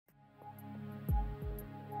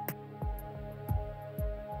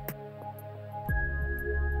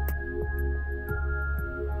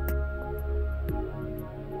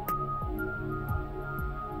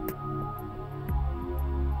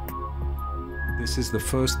This is the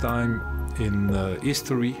first time in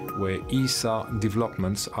history where ESA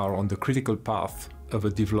developments are on the critical path of a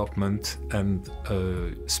development and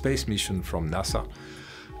a space mission from NASA.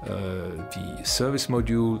 The service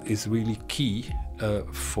module is really key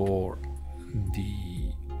for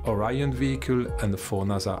the Orion vehicle and for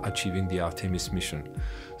NASA achieving the Artemis mission.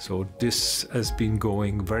 So this has been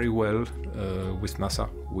going very well with NASA.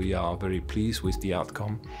 We are very pleased with the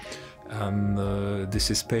outcome, and this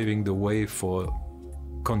is paving the way for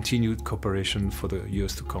continued cooperation for the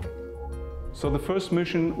years to come. So the first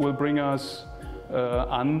mission will bring us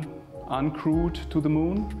uncrewed to the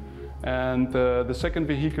moon, and the second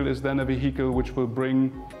vehicle is then a vehicle which will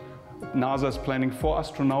bring NASA's planning 4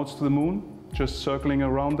 astronauts to the moon, just circling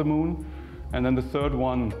around the moon. And then the third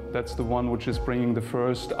one, that's the one which is bringing the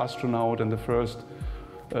first astronaut and the first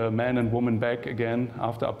man and woman back again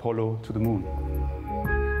after Apollo to the moon.